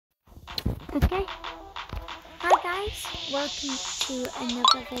Okay. Hi guys, welcome to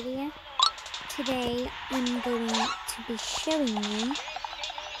another video. Today I'm going to be showing you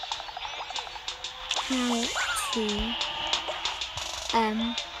how to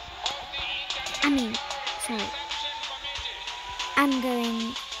I'm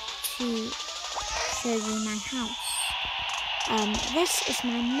going to show you my house. This is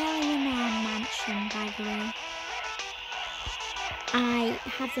my millionaire mansion, by the way. I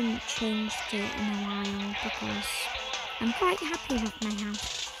haven't changed it in a while because I'm quite happy with my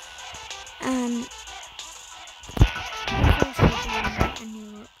house. We've also done a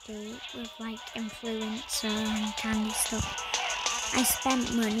new update with like influencer and candy stuff. I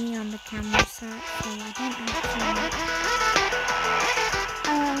spent money on the camera set, so I don't have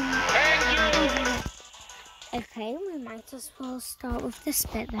to. Okay, we might as well start with this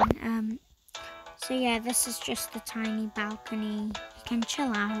bit then. So yeah, this is just a tiny balcony. You can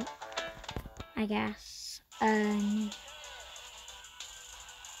chill out, I guess.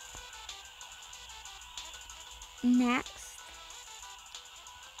 Next,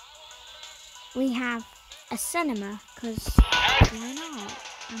 we have a cinema, because why not?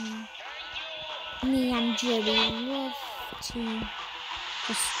 Me and Joey love to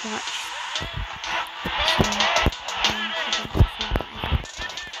just watch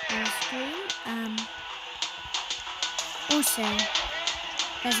on screen. Also,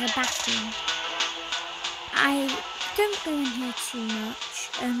 there's a bathroom. I don't go in here too much,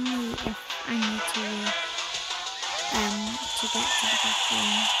 only if I need to get to the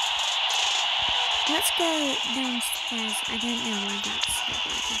bathroom. Let's go downstairs. I don't know why that's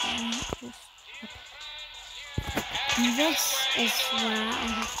the and this is where I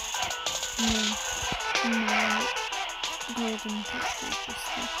have my golden cash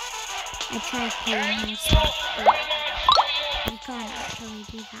register. I tried paying myself, but you can't actually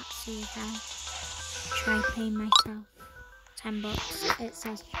do that, so you can try paying myself $10. It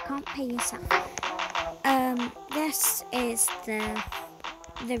says you can't pay yourself. This is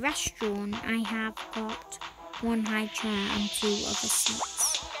the restaurant. I have got one high chair and 2 other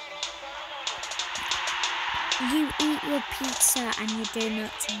seats. You eat your pizza and your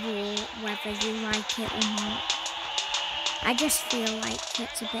donuts raw, whether you like it or not. I just feel like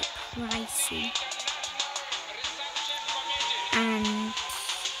it's a bit pricey. And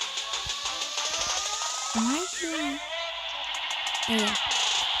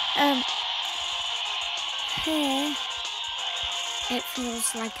here it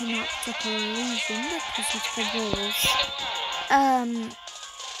feels like an optical illusion because of the walls.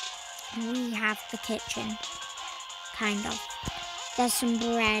 We have the kitchen, kind of. There's some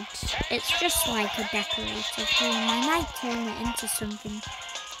bread. It's just like a decorative room. I might turn it into something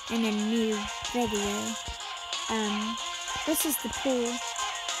in a new video. This is the pool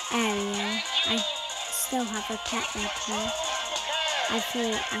area. I still have a pet bed here. I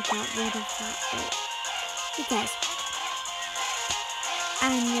thought I got rid of that, but who cares?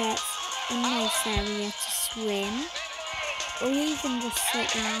 And yeah, it's a nice area to swim, or even just sit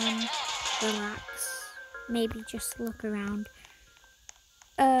down, relax, maybe just look around.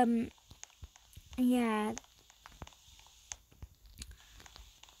 Yeah.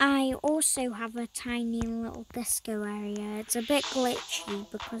 I also have a tiny little disco area. It's a bit glitchy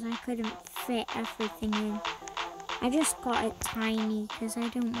because I couldn't fit everything in. I just got it tiny because I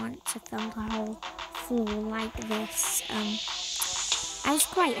don't want to fill the whole floor like this. I was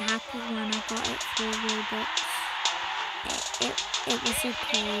quite happy when I got it for Robux. It was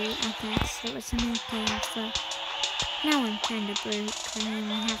okay, I guess. It was an okay offer. Now I'm kind of broke. I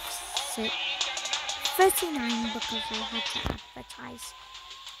only have 39 because I had to advertise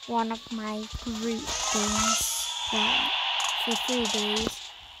one of my group games for 3 days.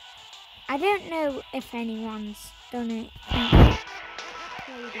 I don't know if anyone's done it.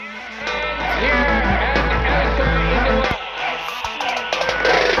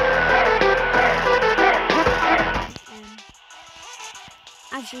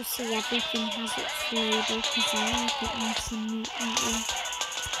 As you see, everything has its label because I like it nice and neat.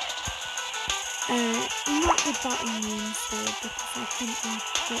 Not the bottom rooms though, because I think they're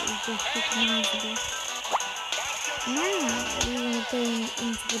pretty recognisable. Now we are going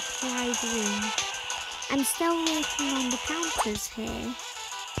into the pride room. I'm still working on the counters here.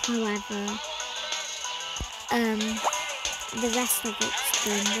 However, the rest of it's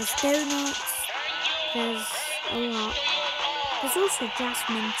done. There's donuts. There's a lot. There's also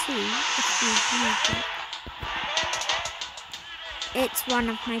jasmine tea, if you need it. It's one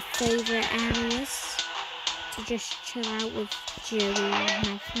of my favourite areas to just chill out with Joey and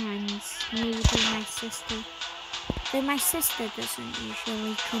my friends, maybe my sister. Though my sister doesn't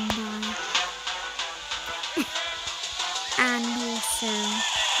usually come by.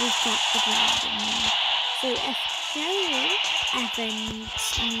 we've got the grounding room. So if Joey ever needs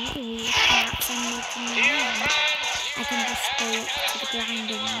me, perhaps I'm making the room, I can just go up to the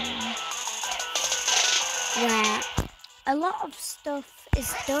grounding room, where a lot of stuff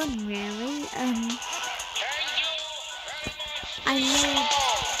is done, really. I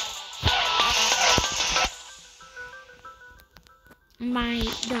made my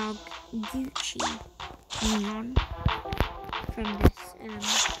dog Gucci neon from this.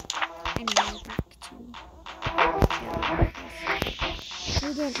 Anyway, back to Joey. We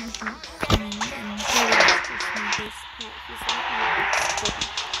don't have much time, and Joey is just my best pet. He's like my best buddy.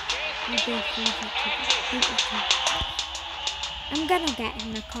 We both love each other. I'm gonna get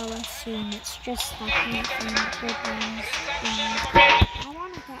him a collar soon. It's just like I'm from the good ones. I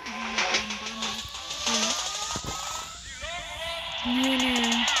wanna get him a bandana. You know,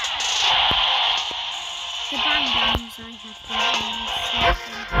 the bandanas I have been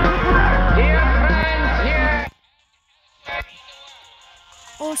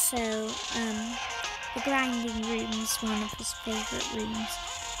also, the grinding room is one of his favourite rooms.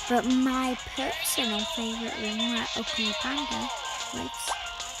 But my personal favourite room, where Ugly Panda lives,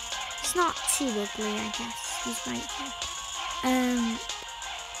 it's not too ugly, I guess. He's right here.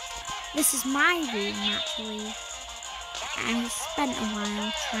 This is my room, actually. I spent a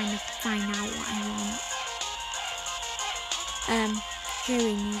while trying to find out what I want.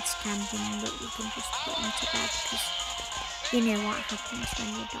 Joey needs camping, but we can just put him to bed, because you know what happens when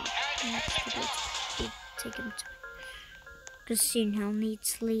your dog needs to go to bed. Take him to bed, because soon he'll need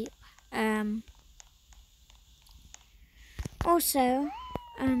sleep. Also,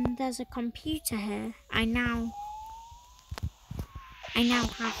 there's a computer here. I now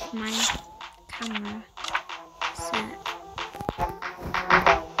have my camera set.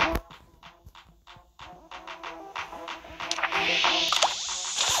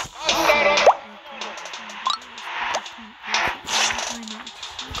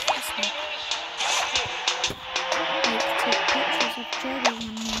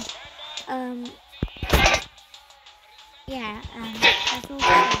 Yeah, there's also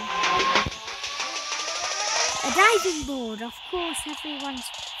a diving board, of course, everyone's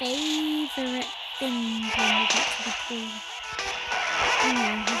favourite thing when we get to the pool.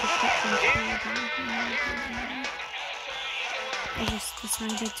 Anyway, I just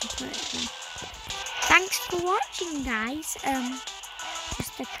decided to put it there. Thanks for watching, guys.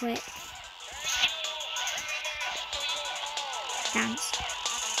 Just a quick dance.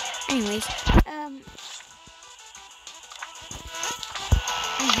 Anyways, I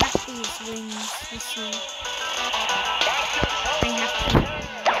have these wings, you see. I have them.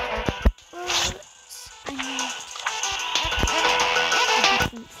 But I need a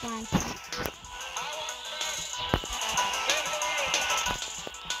different fly pack.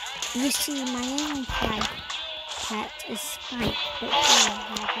 You see, my only fly pet is Spike, but they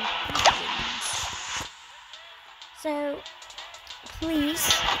have wings. So, please,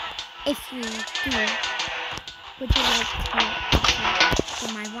 if you do, would you like to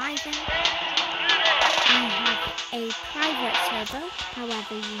for my Wyvern? I have a private server,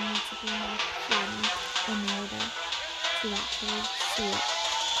 however you need to be my friend in order to actually see it.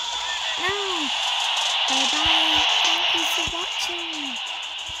 No! Bye bye! Thank you for watching!